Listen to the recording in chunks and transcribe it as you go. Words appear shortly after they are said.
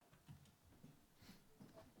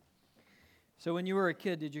So when you were a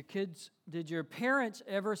kid, did your parents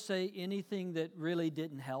ever say anything that really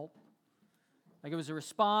didn't help? Like it was a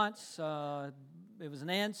response, it was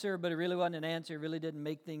an answer, but it really wasn't an answer. It really didn't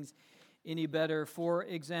make things any better. For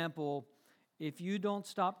example, if you don't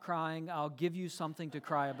stop crying, I'll give you something to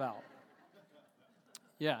cry about.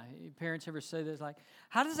 Yeah, your parents ever say this? Like,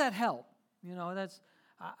 how does that help? You know,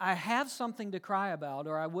 I have something to cry about,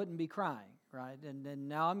 or I wouldn't be crying. Right, and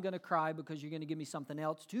now I'm going to cry because you're going to give me something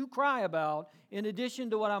else to cry about in addition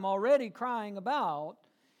to what I'm already crying about.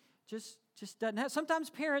 Just doesn't have. Sometimes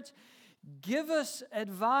parents give us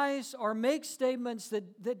advice or make statements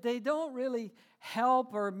that they don't really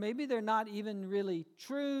help, or maybe they're not even really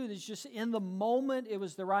true. It's just in the moment it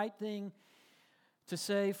was the right thing to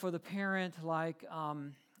say for the parent, like,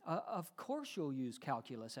 of course you'll use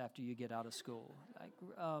calculus after you get out of school. Like,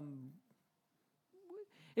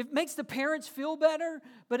 it makes the parents feel better,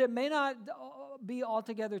 but it may not be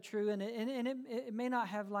altogether true, and it may not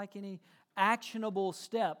have like any actionable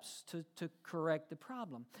steps to correct the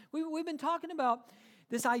problem. We've been talking about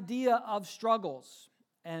this idea of struggles,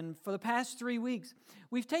 and for the past 3 weeks,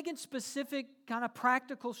 we've taken specific kind of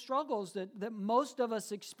practical struggles that most of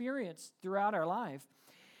us experience throughout our life,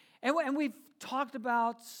 and we've talked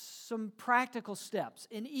about some practical steps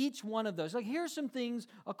in each one of those. Like, here's some things,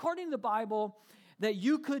 according to the Bible, that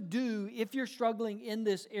you could do if you're struggling in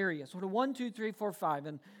this area. Sort of 1, 2, 3, 4, 5.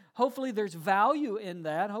 And hopefully there's value in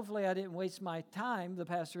that. Hopefully I didn't waste my time the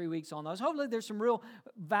past 3 weeks on those. Hopefully there's some real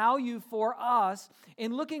value for us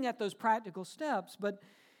in looking at those practical steps. But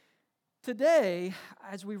today,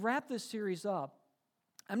 as we wrap this series up,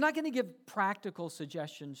 I'm not going to give practical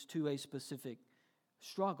suggestions to a specific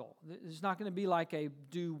struggle. It's not going to be like a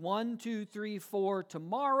do 1, 2, 3, 4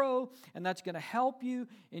 tomorrow, and that's going to help you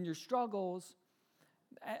in your struggles.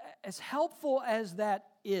 As helpful as that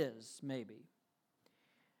is, maybe,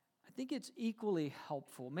 I think it's equally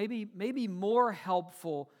helpful, maybe more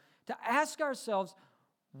helpful, to ask ourselves,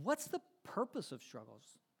 what's the purpose of struggles?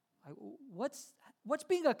 What's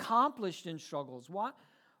being accomplished in struggles?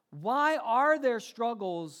 Why are there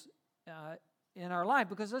struggles in our life?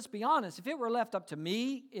 Because let's be honest, if it were left up to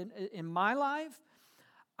me in my life,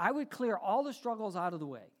 I would clear all the struggles out of the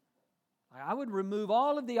way. I would remove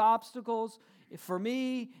all of the obstacles for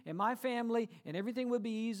me and my family, and everything would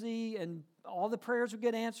be easy, and all the prayers would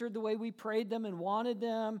get answered the way we prayed them and wanted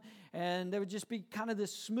them, and there would just be kind of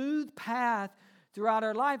this smooth path throughout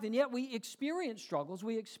our life. And yet we experience struggles,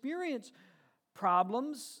 we experience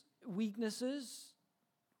problems, weaknesses.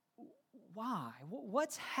 Why?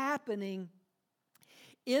 What's happening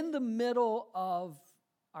in the middle of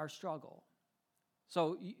our struggle?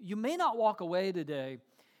 So you may not walk away today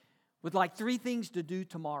with like 3 things to do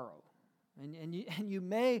tomorrow. And you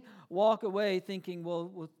may walk away thinking,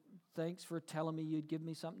 well, thanks for telling me you'd give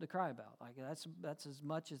me something to cry about. Like that's as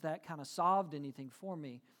much as that kind of solved anything for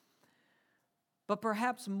me. But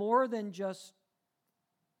perhaps more than just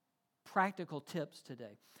practical tips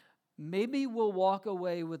today, maybe we'll walk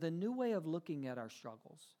away with a new way of looking at our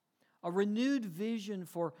struggles, a renewed vision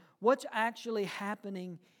for what's actually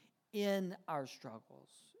happening in our struggles.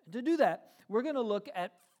 And to do that, we're going to look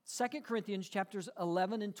at 2 Corinthians chapters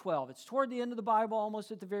 11 and 12. It's toward the end of the Bible,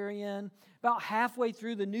 almost at the very end, about halfway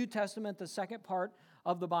through the New Testament, the second part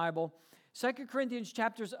of the Bible. 2 Corinthians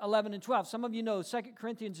chapters 11 and 12. Some of you know 2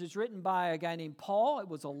 Corinthians is written by a guy named Paul. It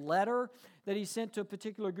was a letter that he sent to a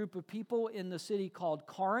particular group of people in the city called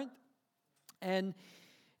Corinth. And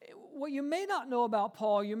what you may not know about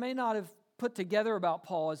Paul, you may not have put together about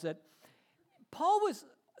Paul, is that Paul was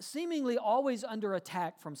seemingly always under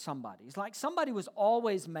attack from somebody. It's like somebody was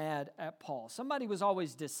always mad at Paul. Somebody was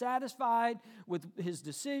always dissatisfied with his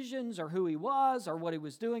decisions or who he was or what he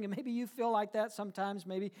was doing. And maybe you feel like that sometimes.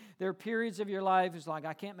 Maybe there are periods of your life it's like,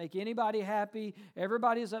 I can't make anybody happy.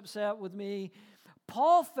 Everybody's upset with me.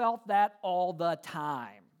 Paul felt that all the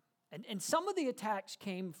time. And some of the attacks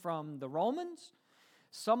came from the Romans.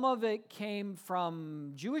 Some of it came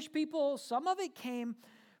from Jewish people. Some of it came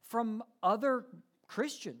from other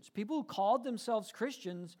Christians, people who called themselves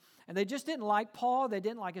Christians, and they just didn't like Paul, they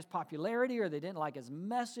didn't like his popularity, or they didn't like his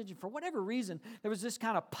message. And for whatever reason, there was this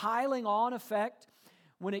kind of piling on effect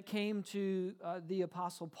when it came to the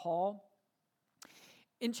Apostle Paul.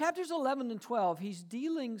 In chapters 11 and 12, he's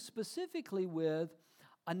dealing specifically with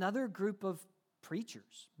another group of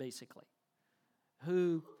preachers, basically,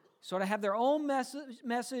 who sort of have their own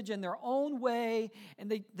message and their own way,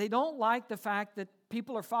 and they don't like the fact that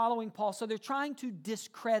people are following Paul, so they're trying to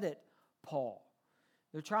discredit Paul.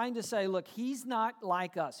 They're trying to say, look, he's not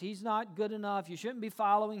like us. He's not good enough. You shouldn't be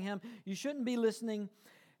following him. You shouldn't be listening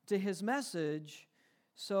to his message.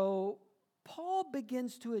 So Paul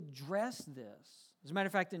begins to address this. As a matter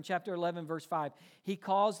of fact, in chapter 11, verse 5, he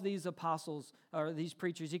calls these apostles, or these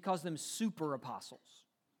preachers, he calls them super apostles.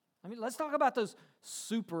 I mean, let's talk about those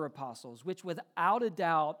super apostles, which without a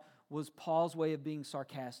doubt was Paul's way of being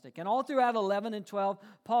sarcastic. And all throughout 11 and 12,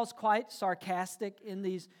 Paul's quite sarcastic in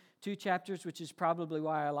these two chapters, which is probably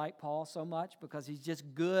why I like Paul so much, because he's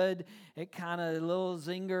just good at kind of little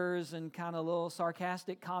zingers and kind of little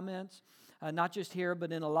sarcastic comments, not just here,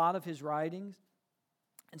 but in a lot of his writings.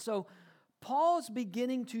 And so Paul's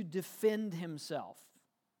beginning to defend himself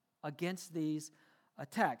against these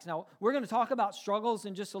attacks. Now, we're going to talk about struggles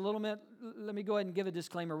in just a little bit. Let me go ahead and give a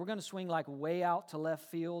disclaimer. We're going to swing like way out to left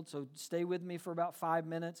field, so stay with me for about 5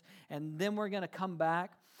 minutes, and then we're going to come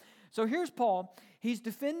back. So here's Paul. He's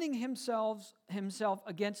defending himself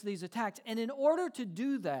against these attacks, and in order to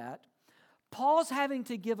do that, Paul's having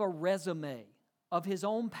to give a resume of his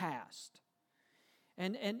own past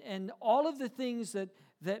and all of the things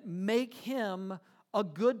that make him a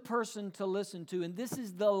good person to listen to. And this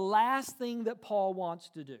is the last thing that Paul wants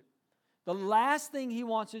to do. The last thing he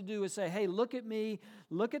wants to do is say, hey, look at me.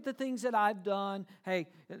 Look at the things that I've done. Hey,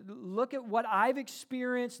 look at what I've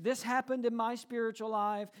experienced. This happened in my spiritual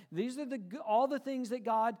life. These are all the things that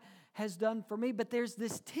God has done for me. But there's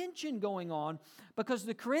this tension going on because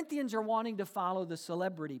the Corinthians are wanting to follow the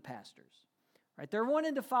celebrity pastors. Right? They're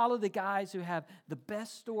wanting to follow the guys who have the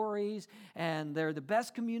best stories, and they're the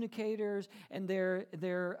best communicators, and they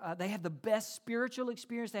have the best spiritual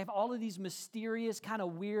experience. They have all of these mysterious, kind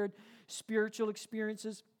of weird spiritual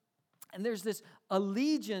experiences. And there's this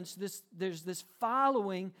allegiance, there's this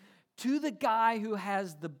following to the guy who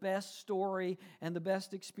has the best story and the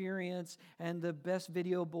best experience and the best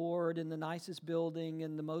video board and the nicest building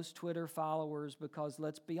and the most Twitter followers, because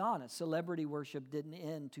let's be honest, celebrity worship didn't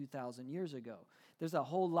end 2,000 years ago. There's a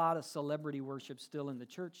whole lot of celebrity worship still in the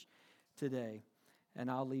church today, and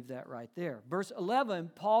I'll leave that right there. Verse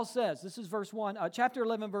 11, Paul says, this is verse 1, chapter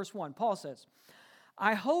 11, verse 1, Paul says,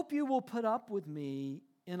 I hope you will put up with me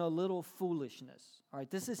in a little foolishness. All right,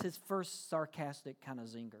 this is his first sarcastic kind of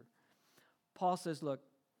zinger. Paul says, look,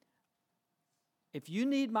 if you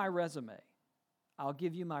need my resume, I'll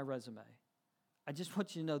give you my resume. I just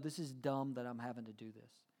want you to know this is dumb that I'm having to do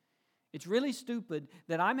this. It's really stupid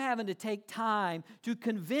that I'm having to take time to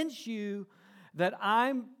convince you that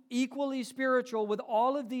I'm equally spiritual with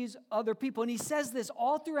all of these other people. And he says this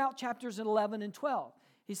all throughout chapters 11 and 12.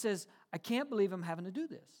 He says, I can't believe I'm having to do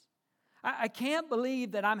this. I can't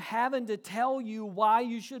believe that I'm having to tell you why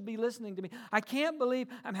you should be listening to me. I can't believe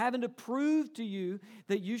I'm having to prove to you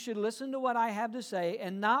that you should listen to what I have to say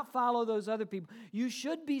and not follow those other people. You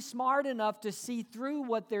should be smart enough to see through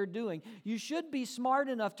what they're doing. You should be smart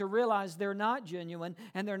enough to realize they're not genuine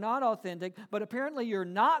and they're not authentic, but apparently you're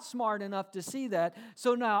not smart enough to see that.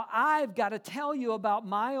 So now I've got to tell you about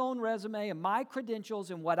my own resume and my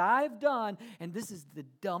credentials and what I've done, and this is the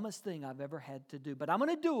dumbest thing I've ever had to do, but I'm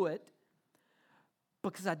going to do it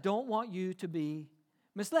because I don't want you to be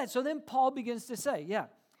misled. So then Paul begins to say, yeah,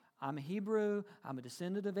 I'm a Hebrew, I'm a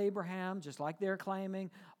descendant of Abraham, just like they're claiming.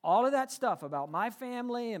 All of that stuff about my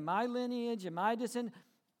family and my lineage and my descendant,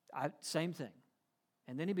 same thing.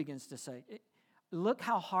 And then he begins to say, look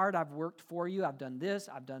how hard I've worked for you. I've done this,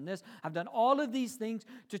 I've done this. I've done all of these things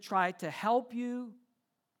to try to help you.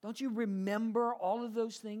 Don't you remember all of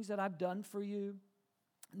those things that I've done for you?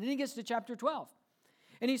 And then he gets to chapter 12.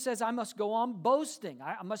 And he says, I must go on boasting.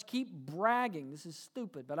 I must keep bragging. This is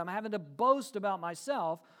stupid, but I'm having to boast about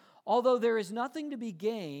myself. Although there is nothing to be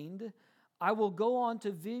gained, I will go on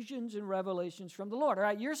to visions and revelations from the Lord. All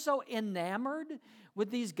right, you're so enamored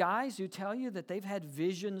with these guys who tell you that they've had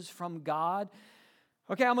visions from God.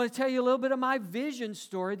 Okay, I'm going to tell you a little bit of my vision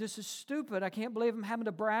story. This is stupid. I can't believe I'm having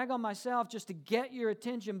to brag on myself just to get your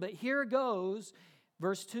attention. But here goes,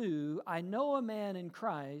 verse 2, I know a man in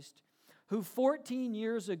Christ who 14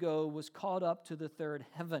 years ago was caught up to the third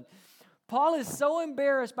heaven. Paul is so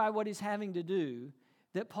embarrassed by what he's having to do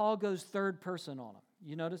that Paul goes third person on him.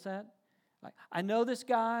 You notice that? Like, I know this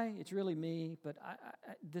guy, it's really me, but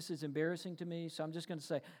this is embarrassing to me, so I'm just going to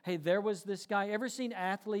say, hey, there was this guy. Ever seen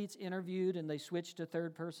athletes interviewed and they switch to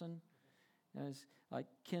third person? You know, it's like,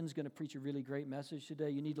 Ken's going to preach a really great message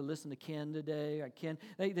today. You need to listen to Ken today. Or Ken,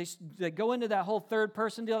 they go into that whole third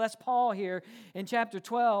person deal. That's Paul here in chapter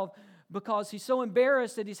 12. Because he's so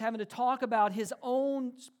embarrassed that he's having to talk about his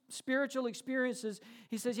own spiritual experiences.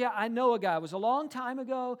 He says, yeah, I know a guy. It was a long time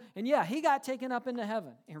ago. And yeah, he got taken up into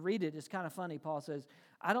heaven. And read it. It's kind of funny. Paul says,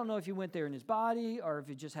 I don't know if he went there in his body or if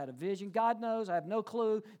he just had a vision. God knows. I have no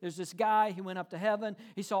clue. There's this guy. He went up to heaven.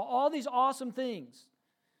 He saw all these awesome things.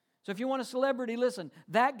 So if you want a celebrity, listen,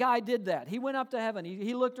 that guy did that. He went up to heaven.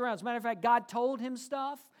 He looked around. As a matter of fact, God told him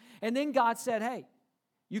stuff. And then God said, hey,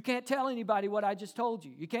 you can't tell anybody what I just told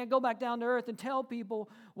you. You can't go back down to earth and tell people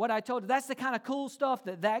what I told you. That's the kind of cool stuff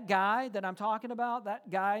that guy that I'm talking about, that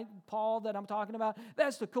guy, Paul, that I'm talking about,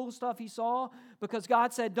 that's the cool stuff he saw because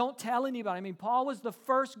God said, don't tell anybody. I mean, Paul was the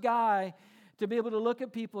first guy to be able to look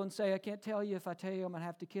at people and say, I can't tell you. If I tell you, I'm going to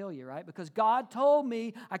have to kill you, right? Because God told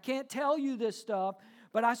me I can't tell you this stuff,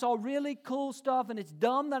 but I saw really cool stuff, and it's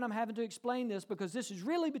dumb that I'm having to explain this because this is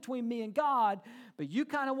really between me and God, but you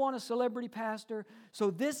kind of want a celebrity pastor,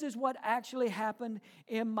 so this is what actually happened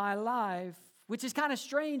in my life, which is kind of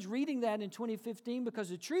strange reading that in 2015 because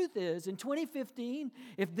the truth is, in 2015,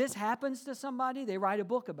 if this happens to somebody, they write a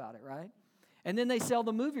book about it, right? And then they sell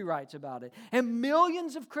the movie rights about it. And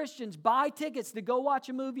millions of Christians buy tickets to go watch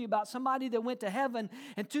a movie about somebody that went to heaven.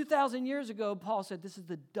 And 2,000 years ago, Paul said, this is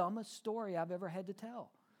the dumbest story I've ever had to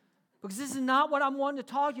tell. Because this is not what I'm wanting to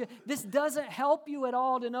talk to you. This doesn't help you at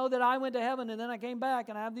all to know that I went to heaven and then I came back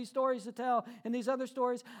and I have these stories to tell. And these other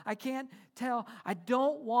stories I can't tell. I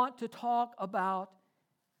don't want to talk about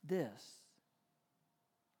this.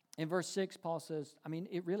 In verse 6, Paul says, I mean,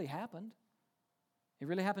 it really happened. It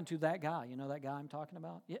really happened to that guy. You know that guy I'm talking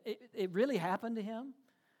about? It really happened to him.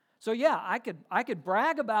 So yeah, I could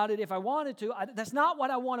brag about it if I wanted to. That's not what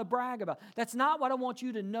I want to brag about. That's not what I want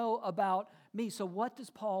you to know about me. So what does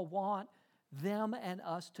Paul want them and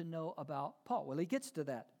us to know about Paul? Well, he gets to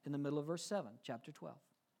that in the middle of verse 7, chapter 12.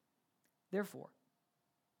 Therefore,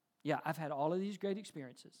 yeah, I've had all of these great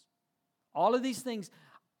experiences. All of these things.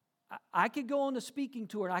 I could go on a speaking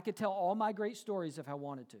tour and I could tell all my great stories if I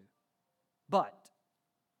wanted to. But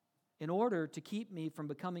in order to keep me from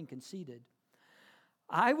becoming conceited,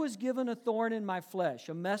 I was given a thorn in my flesh,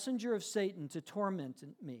 a messenger of Satan to torment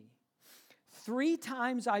me. 3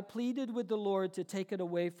 times I pleaded with the Lord to take it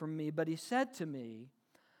away from me, but he said to me,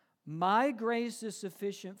 my grace is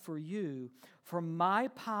sufficient for you, for my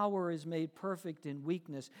power is made perfect in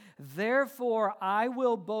weakness. Therefore, I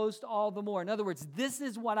will boast all the more. In other words, this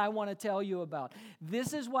is what I want to tell you about.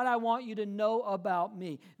 This is what I want you to know about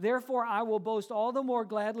me. Therefore, I will boast all the more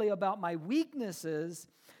gladly about my weaknesses,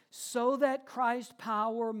 so that Christ's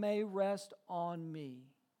power may rest on me.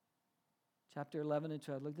 Chapter 11 and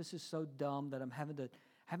 12. Look, this is so dumb that I'm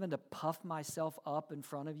having to puff myself up in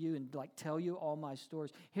front of you and like tell you all my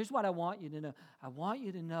stories. Here's what I want you to know. I want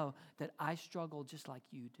you to know that I struggle just like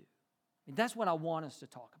you do. And that's what I want us to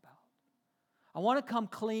talk about. I want to come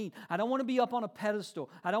clean. I don't want to be up on a pedestal.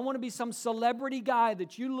 I don't want to be some celebrity guy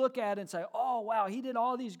that you look at and say, oh, wow, he did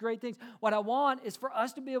all these great things. What I want is for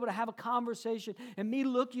us to be able to have a conversation and me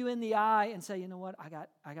look you in the eye and say, you know what,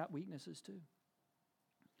 I got weaknesses too.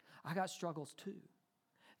 I got struggles too.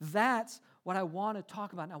 That's what I want to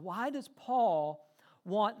talk about. Now, why does Paul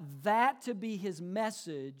want that to be his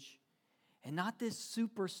message and not this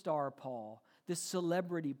superstar Paul, this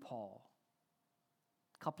celebrity Paul?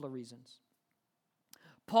 A couple of reasons.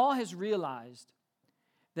 Paul has realized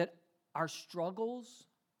that our struggles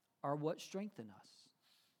are what strengthen us,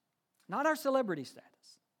 not our celebrity status.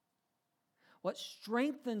 What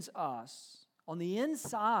strengthens us on the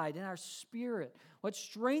inside, in our spirit, what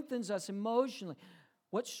strengthens us emotionally,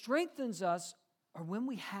 what strengthens us are when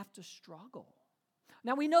we have to struggle.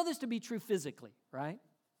 Now, we know this to be true physically, right?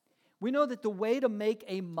 We know that the way to make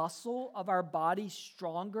a muscle of our body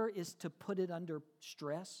stronger is to put it under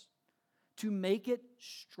stress, to make it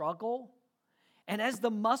struggle. And as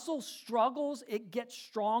the muscle struggles, it gets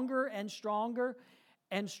stronger and stronger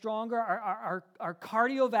and stronger. Our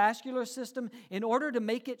cardiovascular system, in order to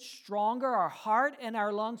make it stronger, our heart and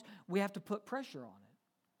our lungs, we have to put pressure on it.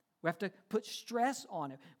 We have to put stress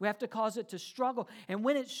on it. We have to cause it to struggle. And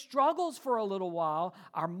when it struggles for a little while,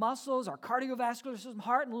 our muscles, our cardiovascular system,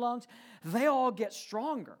 heart and lungs, they all get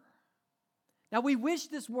stronger. Now, we wish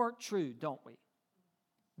this weren't true, don't we?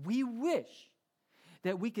 We wish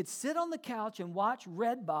that we could sit on the couch and watch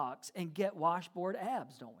Redbox and get washboard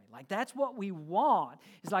abs, don't we? Like, that's what we want.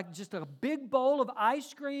 It's like just a big bowl of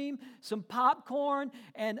ice cream, some popcorn,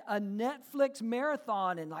 and a Netflix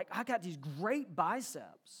marathon, and like, I got these great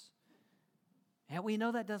biceps. And we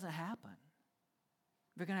know that doesn't happen.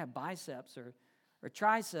 If we're going to have biceps or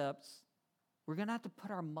triceps, we're going to have to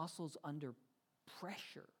put our muscles under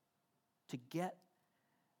pressure to get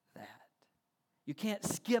that. You can't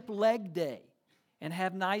skip leg day and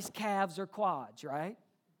have nice calves or quads, right?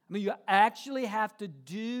 I mean, you actually have to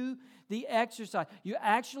do the exercise. You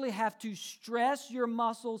actually have to stress your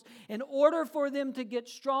muscles in order for them to get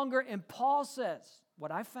stronger. And Paul says,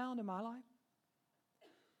 what I found in my life,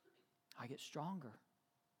 I get stronger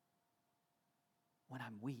when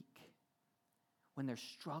I'm weak, when there's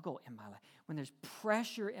struggle in my life, when there's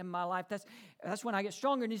pressure in my life, that's when I get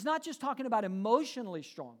stronger. And he's not just talking about emotionally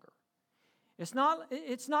stronger. It's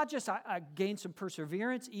not just I gain some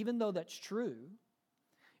perseverance, even though that's true.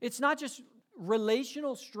 It's not just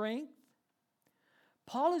relational strength.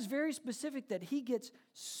 Paul is very specific that he gets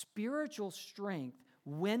spiritual strength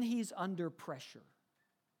when he's under pressure.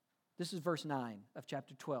 This is verse 9 of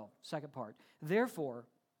chapter 12, second part. Therefore,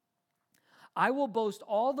 I will boast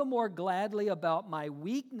all the more gladly about my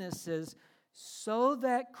weaknesses so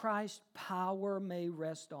that Christ's power may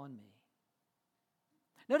rest on me.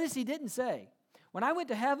 Notice he didn't say, when I went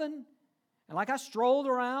to heaven and like I strolled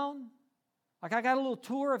around, like I got a little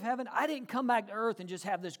tour of heaven, I didn't come back to earth and just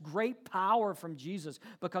have this great power from Jesus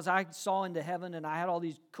because I saw into heaven and I had all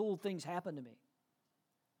these cool things happen to me.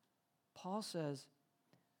 Paul says,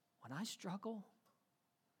 when I struggle,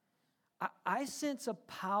 I sense a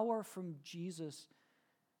power from Jesus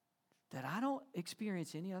that I don't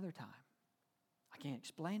experience any other time. I can't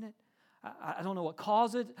explain it. I don't know what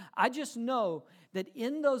caused it. I just know that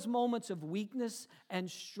in those moments of weakness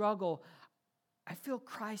and struggle, I feel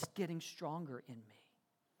Christ getting stronger in me.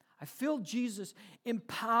 I feel Jesus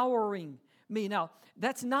empowering me. Now,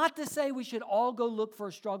 that's not to say we should all go look for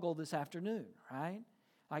a struggle this afternoon, right?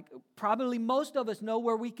 Like probably most of us know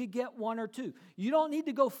where we could get one or two. You don't need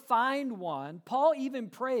to go find one. Paul even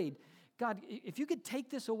prayed, God, if you could take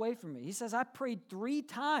this away from me. He says, I prayed 3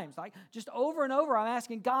 times, like just over and over. I'm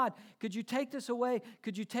asking God, could you take this away?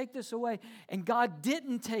 Could you take this away? And God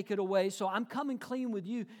didn't take it away. So I'm coming clean with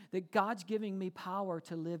you that God's giving me power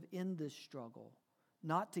to live in this struggle,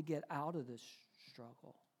 not to get out of this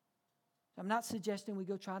struggle. I'm not suggesting we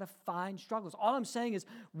go try to find struggles. All I'm saying is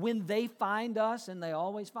when they find us, and they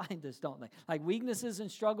always find us, don't they? Like weaknesses and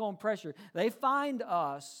struggle and pressure, they find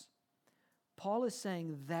us. Paul is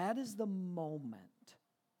saying that is the moment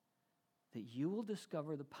that you will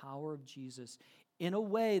discover the power of Jesus in a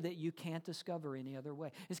way that you can't discover any other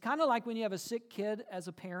way. It's kind of like when you have a sick kid as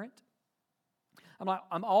a parent.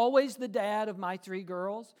 I'm always the dad of my 3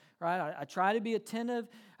 girls, right? I try to be attentive.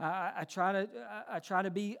 I try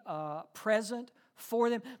to be present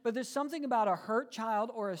for them. But there's something about a hurt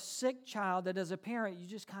child or a sick child that as a parent, you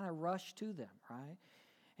just kind of rush to them, right?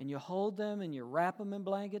 And you hold them and you wrap them in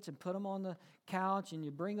blankets and put them on the couch and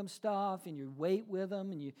you bring them stuff and you wait with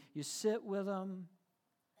them and you sit with them.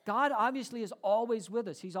 God obviously is always with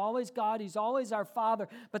us. He's always God. He's always our Father.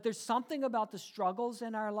 But there's something about the struggles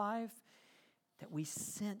in our life that we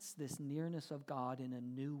sense this nearness of God in a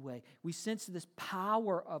new way. We sense this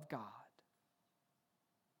power of God.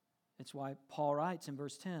 It's why Paul writes in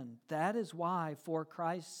verse 10, that is why, for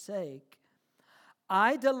Christ's sake,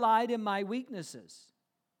 I delight in my weaknesses.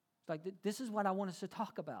 Like this is what I want us to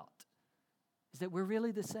talk about, is that we're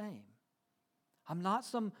really the same. I'm not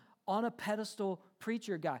some on a pedestal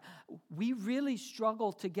preacher guy. We really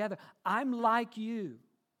struggle together. I'm like you.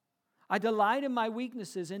 I delight in my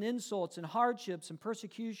weaknesses and insults and hardships and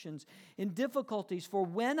persecutions and difficulties. For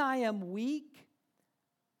when I am weak,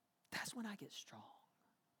 that's when I get strong.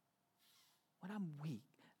 When I'm weak,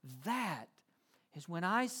 that is when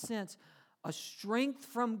I sense a strength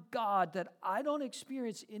from God that I don't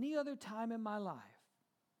experience any other time in my life.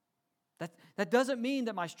 That doesn't mean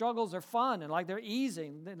that my struggles are fun and like they're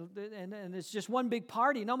easy and it's just one big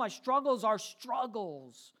party. No, my struggles are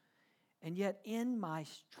struggles. And yet in my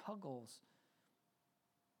struggles,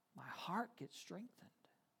 my heart gets strengthened.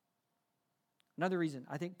 Another reason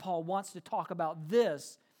I think Paul wants to talk about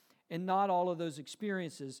this and not all of those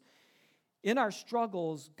experiences. In our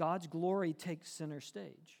struggles, God's glory takes center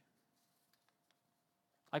stage.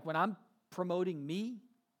 Like when I'm promoting me,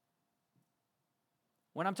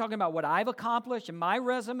 when I'm talking about what I've accomplished and my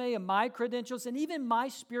resume and my credentials and even my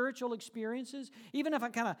spiritual experiences, even if I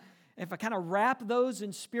kind of wrap those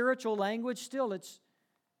in spiritual language, still it's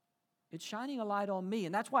shining a light on me.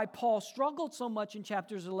 And that's why Paul struggled so much in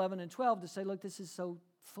chapters 11 and 12 to say, look, this is so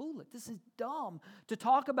foolish. This is dumb to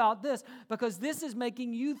talk about this because this is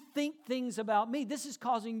making you think things about me. This is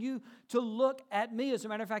causing you to look at me. As a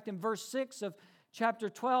matter of fact, in verse 6 of chapter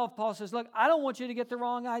 12, Paul says, look, I don't want you to get the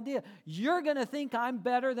wrong idea. You're going to think I'm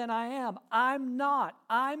better than I am. I'm not.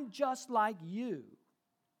 I'm just like you.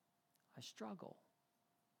 I struggle.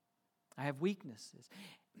 I have weaknesses.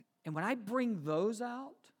 And when I bring those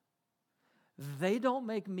out, they don't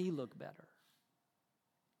make me look better.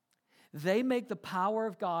 They make the power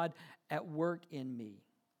of God at work in me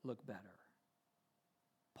look better.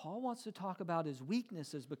 Paul wants to talk about his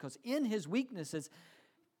weaknesses because in his weaknesses,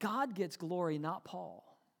 God gets glory, not Paul.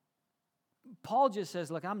 Paul just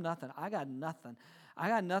says, look, I'm nothing. I got nothing. I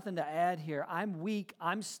got nothing to add here. I'm weak.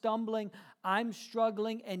 I'm stumbling. I'm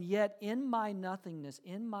struggling. And yet in my nothingness,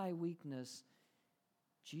 in my weakness,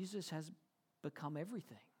 Jesus has become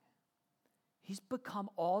everything. He's become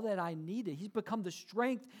all that I needed. He's become the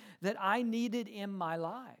strength that I needed in my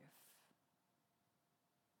life.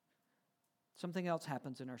 Something else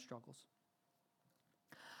happens in our struggles.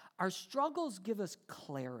 Our struggles give us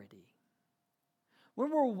clarity.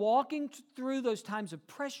 When we're walking through those times of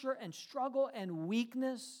pressure and struggle and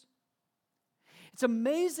weakness, it's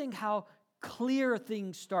amazing how clear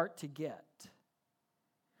things start to get.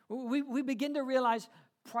 We begin to realize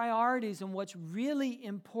priorities and what's really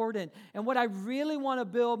important and what I really want to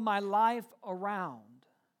build my life around.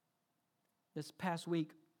 This past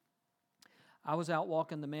week, I was out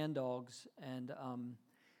walking the man dogs, and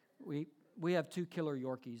we have 2 killer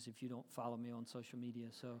Yorkies, if you don't follow me on social media.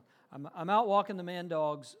 So I'm out walking the man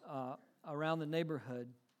dogs around the neighborhood.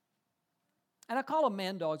 And I call them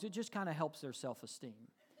man dogs. It just kind of helps their self-esteem.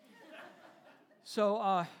 So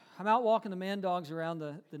I'm out walking the man dogs around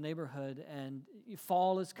the neighborhood, and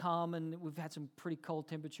fall has come, and we've had some pretty cold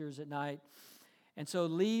temperatures at night. And so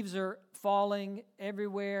leaves are falling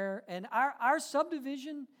everywhere. And our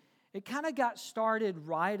subdivision, it kind of got started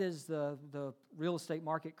right as the real estate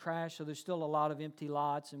market crashed, so there's still a lot of empty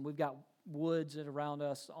lots, and we've got woods around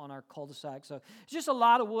us on our cul-de-sac. So it's just a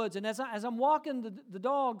lot of woods. And as I'm walking the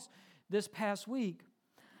dogs this past week,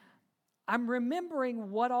 I'm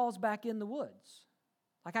remembering what all's back in the woods.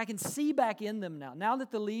 Like I can see back in them now. Now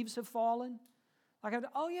that the leaves have fallen,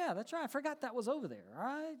 oh yeah, that's right. I forgot that was over there. All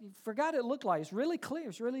right, you forgot it looked like. It's really clear.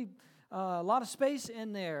 It's really a lot of space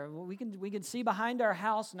in there. We can see behind our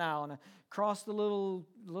house now and across the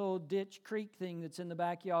little ditch creek thing that's in the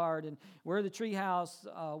backyard and where the tree house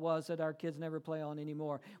was that our kids never play on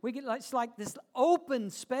anymore. It's like this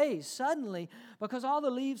open space suddenly because all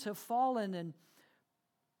the leaves have fallen, and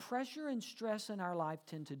pressure and stress in our life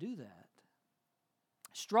tend to do that.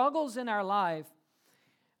 Struggles in our life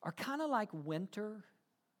are kind of like winter.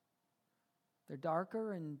 They're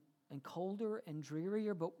darker and colder and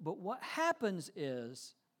drearier, but what happens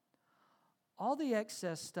is all the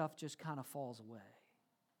excess stuff just kind of falls away.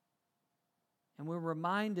 And we're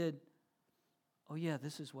reminded, oh yeah,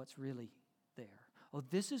 this is what's really there. Oh,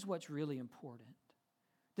 this is what's really important.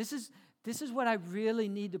 This is what I really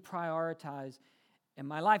need to prioritize in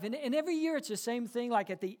my life. And every year it's the same thing. Like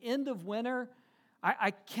at the end of winter,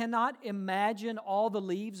 I cannot imagine all the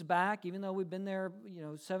leaves back, even though we've been there,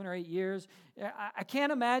 7 or 8 years. I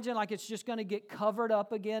can't imagine like it's just going to get covered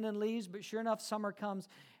up again in leaves, but sure enough, summer comes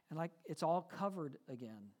and like it's all covered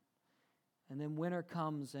again. And then winter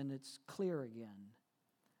comes and it's clear again.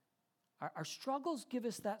 Our struggles give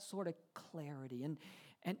us that sort of clarity.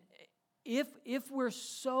 And if we're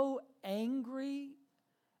so angry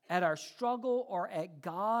at our struggle or at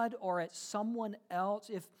God or at someone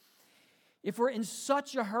else, if we're in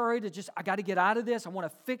such a hurry to I got to get out of this, I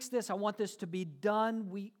want to fix this, I want this to be done,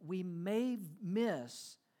 we may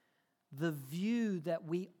miss the view that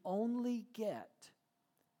we only get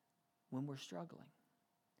when we're struggling.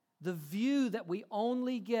 The view that we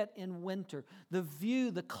only get in winter, the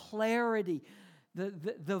view, the clarity,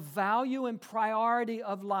 the value and priority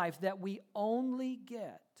of life that we only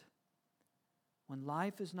get when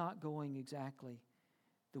life is not going exactly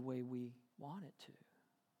the way we want it to.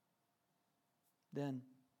 Then,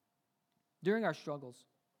 during our struggles,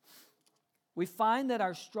 we find that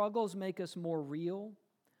our struggles make us more real,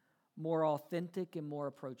 more authentic, and more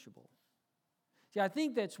approachable. See, I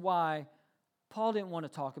think that's why Paul didn't want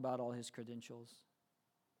to talk about all his credentials,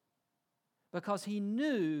 because he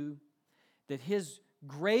knew that his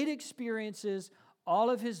great experiences, all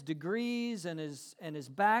of his degrees and his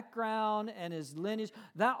background and his lineage,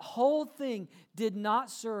 that whole thing did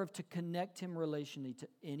not serve to connect him relationally to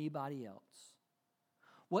anybody else.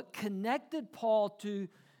 What connected Paul to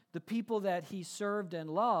the people that he served and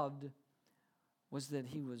loved was that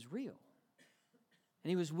he was real. And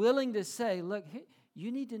he was willing to say, look, you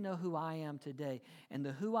need to know who I am today. And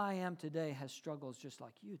the who I am today has struggles just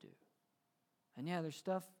like you do. And yeah, there's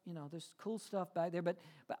stuff, there's cool stuff back there, but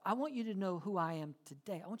I want you to know who I am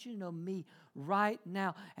today. I want you to know me right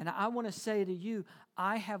now. And I want to say to you,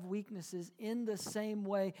 I have weaknesses in the same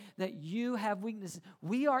way that you have weaknesses.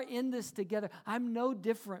 We are in this together. I'm no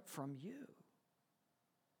different from you.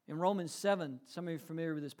 In Romans 7, some of you are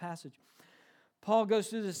familiar with this passage, Paul goes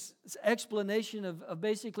through this explanation of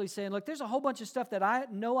basically saying, look, there's a whole bunch of stuff that I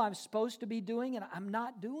know I'm supposed to be doing and I'm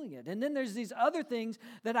not doing it. And then there's these other things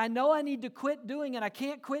that I know I need to quit doing and I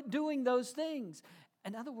can't quit doing those things.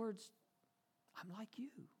 In other words, I'm like you.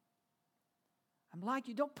 I'm I'm like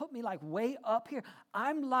you. Don't put me like way up here.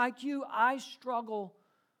 I'm like you. I struggle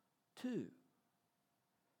too.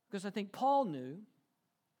 Because I think Paul knew,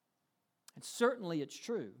 and certainly it's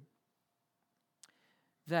true,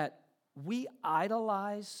 that we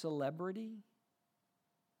idolize celebrity,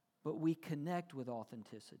 but we connect with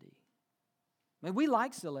authenticity. I mean, we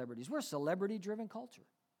like celebrities. We're a celebrity-driven culture.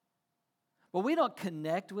 But we don't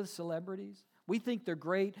connect with celebrities. We think they're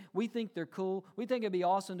great. We think they're cool. We think it'd be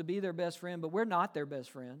awesome to be their best friend, but we're not their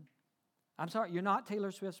best friend. I'm sorry, you're not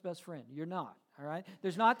Taylor Swift's best friend. You're not, all right?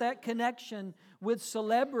 There's not that connection with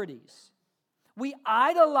celebrities. We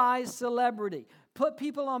idolize celebrity, put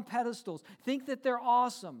people on pedestals, think that they're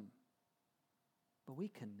awesome. But we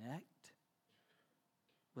connect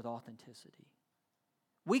with authenticity.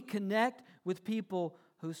 We connect with people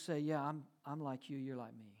who say, yeah, I'm like you, you're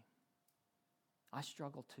like me. I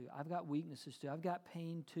struggle too. I've got weaknesses too. I've got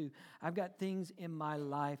pain too. I've got things in my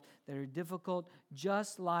life that are difficult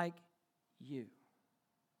just like you.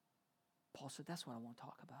 Paul said, that's what I want to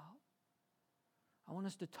talk about. I want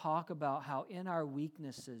us to talk about how in our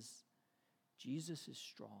weaknesses, Jesus is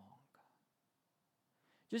strong.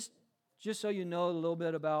 Just so you know a little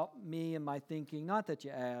bit about me and my thinking, not that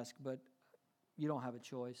you ask, but you don't have a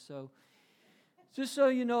choice. So just so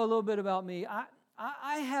you know a little bit about me,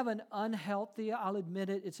 I have an unhealthy, I'll admit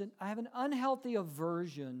it, I have an unhealthy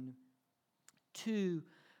aversion to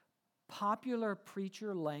popular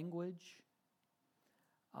preacher language.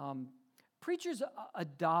 Preachers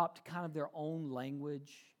adopt kind of their own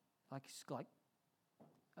language, like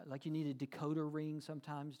you need a decoder ring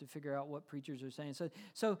sometimes to figure out what preachers are saying.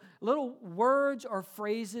 So little words or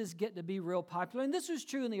phrases get to be real popular. And this was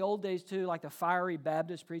true in the old days too, like the fiery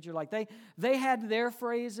Baptist preacher. Like they had their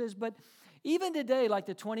phrases, but even today, like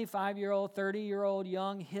the 25-year-old, 30-year-old,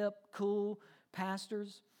 young, hip, cool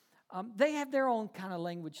pastors, they have their own kind of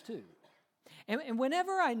language too. And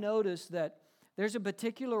whenever I notice that there's a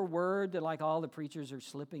particular word that like all the preachers are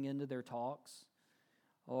slipping into their talks,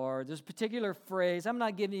 or there's a particular phrase, I'm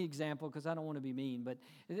not giving you an example because I don't want to be mean, but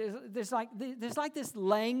there's like this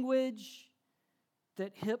language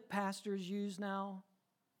that hip pastors use now.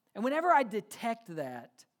 And whenever I detect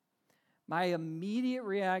that, my immediate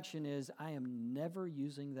reaction is, I am never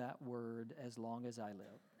using that word as long as I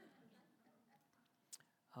live.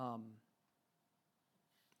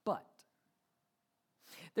 But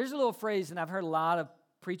there's a little phrase, and I've heard a lot of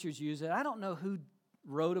preachers use it. I don't know who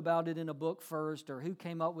wrote about it in a book first or who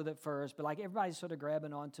came up with it first, but like everybody's sort of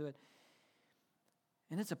grabbing onto it.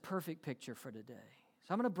 And it's a perfect picture for today.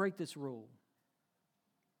 So I'm going to break this rule.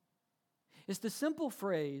 It's the simple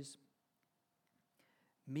phrase,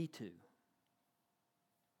 me too.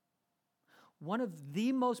 One of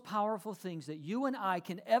the most powerful things that you and I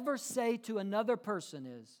can ever say to another person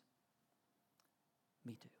is,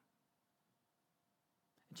 me too.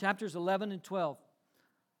 In chapters 11 and 12,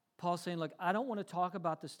 Paul's saying, look, I don't want to talk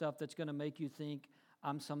about the stuff that's going to make you think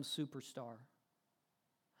I'm some superstar.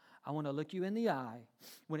 I want to look you in the eye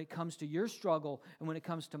when it comes to your struggle and when it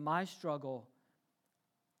comes to my struggle,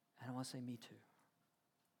 and I want to say, me too.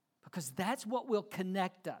 Because that's what will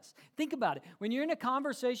connect us. Think about it. When you're in a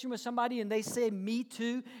conversation with somebody and they say, me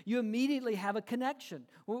too, you immediately have a connection.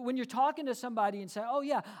 When you're talking to somebody and say, oh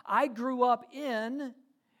yeah, I grew up in,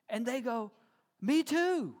 and they go, me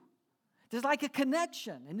too. There's like a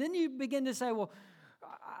connection. And then you begin to say, well,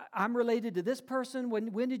 I'm related to this person.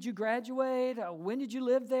 When did you graduate? When did you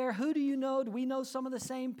live there? Who do you know? Do we know some of the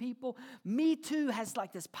same people? Me too has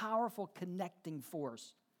like this powerful connecting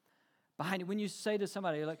force behind it. When you say to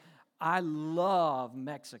somebody, like, I love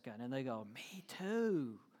Mexican, and they go, me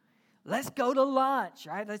too. Let's go to lunch,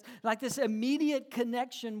 right? Like this immediate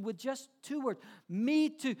connection with just two words. Me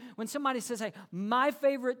too. When somebody says, hey, my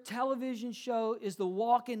favorite television show is The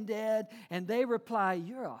Walking Dead, and they reply,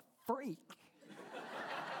 you're a freak.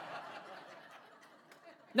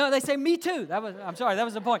 No, they say me too. That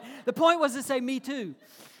was the point. The point was to say me too.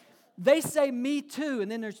 They say me too, and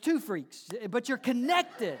then there's two freaks, but you're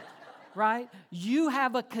connected, right? You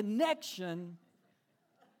have a connection.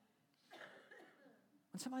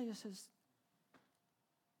 When somebody just says,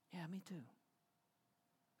 yeah, me too.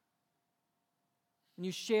 And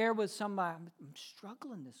you share with somebody, I'm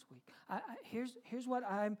struggling this week. Here's what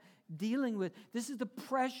I'm dealing with. This is the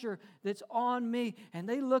pressure that's on me. And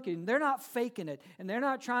they look at it, and they're not faking it. And they're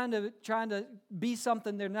not trying to be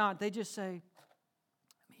something they're not. They just say,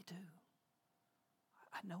 me too.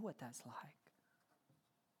 I know what that's like.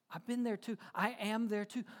 I've been there too. I am there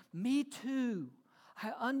too. Me too.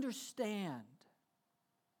 I understand.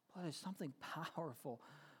 Boy, there's something powerful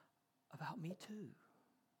about me too.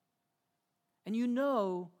 And you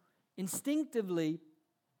know, instinctively,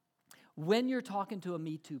 when you're talking to a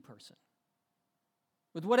Me Too person.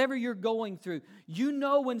 With whatever you're going through, you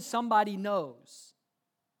know when somebody knows.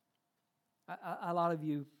 A lot of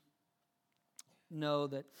you know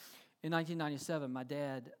that in 1997, my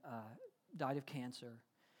dad died of cancer.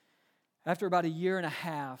 After about a year and a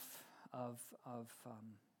half of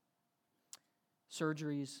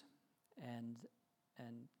surgeries and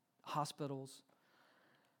hospitals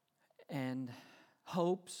and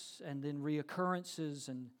hopes and then reoccurrences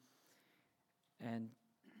and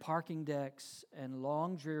parking decks and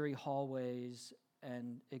long dreary hallways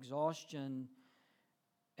and exhaustion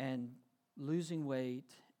and losing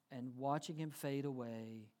weight and watching him fade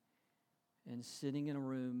away and sitting in a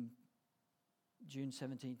room June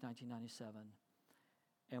 17, 1997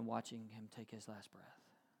 and watching him take his last breath.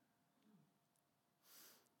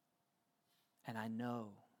 And I know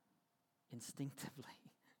instinctively,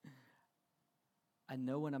 I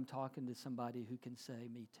know when I'm talking to somebody who can say,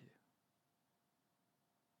 me too.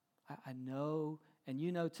 I know, and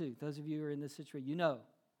you know too, those of you who are in this situation, you know.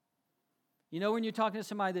 You know when you're talking to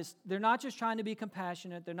somebody they're not just trying to be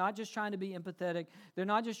compassionate, they're not just trying to be empathetic, they're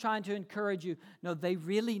not just trying to encourage you. No, they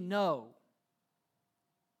really know.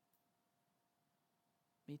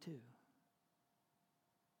 Me too.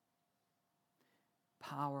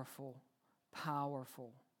 Powerful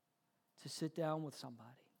to sit down with somebody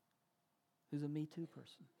who's a Me Too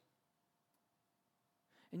person.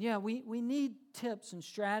 And yeah, we need tips and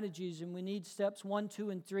strategies, and we need steps 1,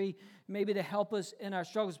 2, and 3, maybe to help us in our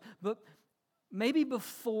struggles. But maybe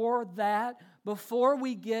before that, before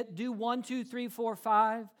we do 1, 2, 3, 4,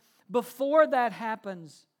 5, before that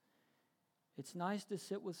happens, it's nice to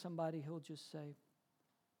sit with somebody who'll just say,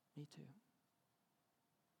 me too.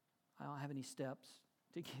 I don't have any steps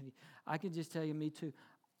to give you. I can just tell you, me too.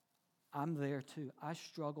 I'm there too. I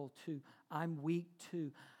struggle too. I'm weak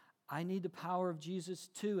too. I need the power of Jesus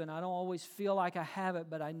too, and I don't always feel like I have it,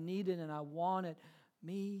 but I need it and I want it.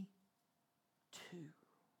 Me too.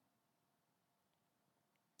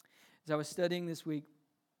 As I was studying this week,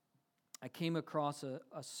 I came across a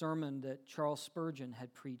sermon that Charles Spurgeon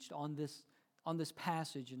had preached on this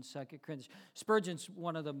passage in 2 Corinthians. Spurgeon's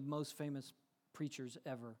one of the most famous preachers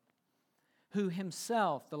ever, who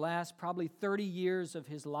himself, the last probably 30 years of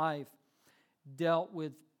his life, dealt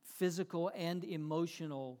with physical and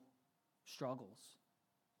emotional struggles.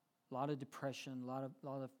 A lot of depression, a lot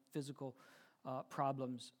of physical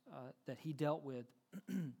problems that he dealt with.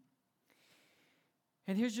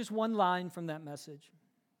 And here's just one line from that message.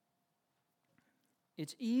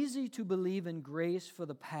 It's easy to believe in grace for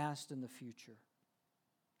the past and the future,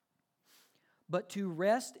 but to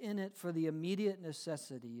rest in it for the immediate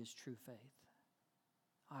necessity is true faith.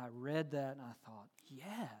 I read that and I thought,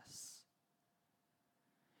 yes.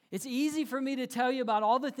 It's easy for me to tell you about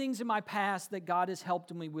all the things in my past that God has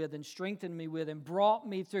helped me with and strengthened me with and brought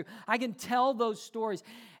me through. I can tell those stories.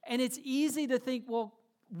 And it's easy to think, well,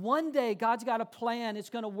 one day God's got a plan. It's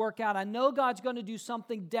going to work out. I know God's going to do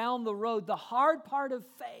something down the road. The hard part of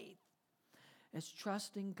faith is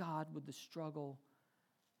trusting God with the struggle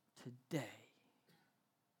today.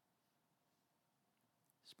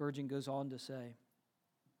 Spurgeon goes on to say,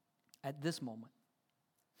 at this moment,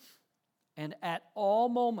 and at all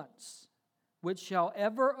moments which shall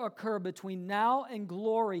ever occur between now and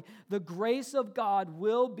glory, the grace of God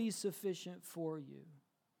will be sufficient for you.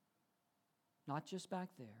 Not just back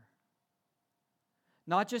there.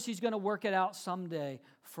 Not just He's going to work it out someday.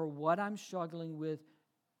 For what I'm struggling with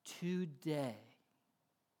today,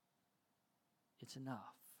 it's enough.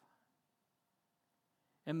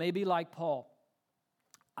 And maybe like Paul,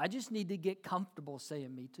 I just need to get comfortable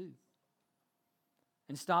saying me too.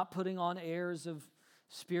 And stop putting on airs of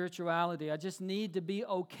spirituality. I just need to be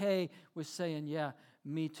okay with saying, yeah,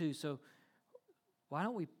 me too. So why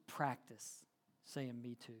don't we practice saying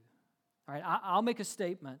me too? All right, I'll make a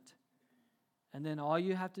statement, and then all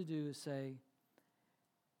you have to do is say,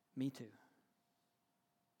 me too.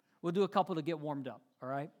 We'll do a couple to get warmed up, all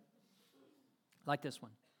right? Like this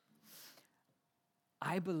one.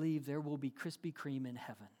 I believe there will be Krispy Kreme in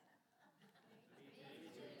heaven.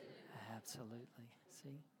 Absolutely.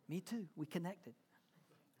 See? Me too. We connected.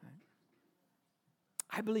 Right?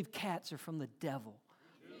 I believe cats are from the devil.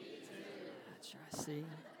 That's right. See?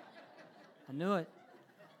 I knew it.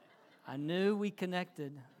 I knew we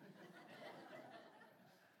connected.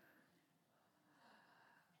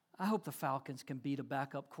 I hope the Falcons can beat a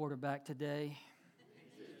backup quarterback today.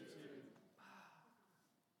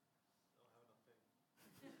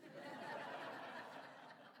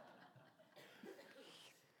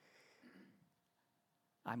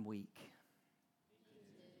 I'm weak.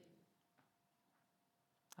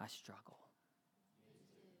 I struggle.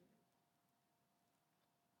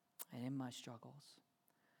 And in my struggles,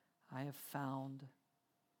 I have found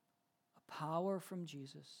a power from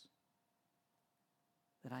Jesus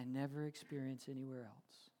that I never experience anywhere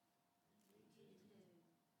else.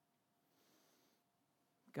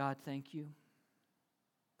 God, thank you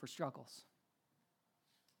for struggles.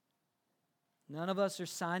 None of us are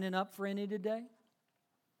signing up for any today.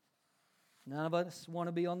 None of us want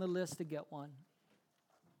to be on the list to get one.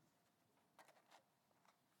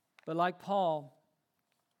 But like Paul,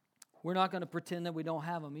 we're not going to pretend that we don't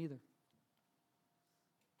have them either.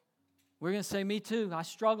 We're going to say, me too. I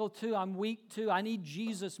struggle too. I'm weak too. I need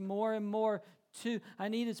Jesus more and more too. I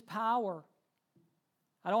need His power.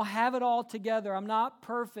 I don't have it all together. I'm not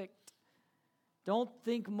perfect. Don't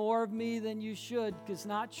think more of me than you should, because it's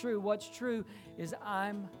not true. What's true is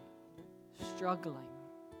I'm struggling.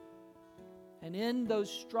 And in those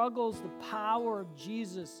struggles, the power of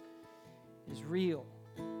Jesus is real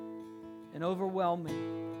and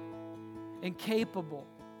overwhelming and capable,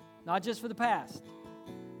 not just for the past,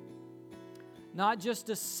 not just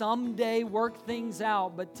to someday work things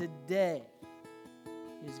out, but today.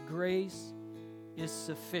 His grace is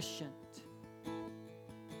sufficient.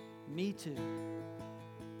 Me too.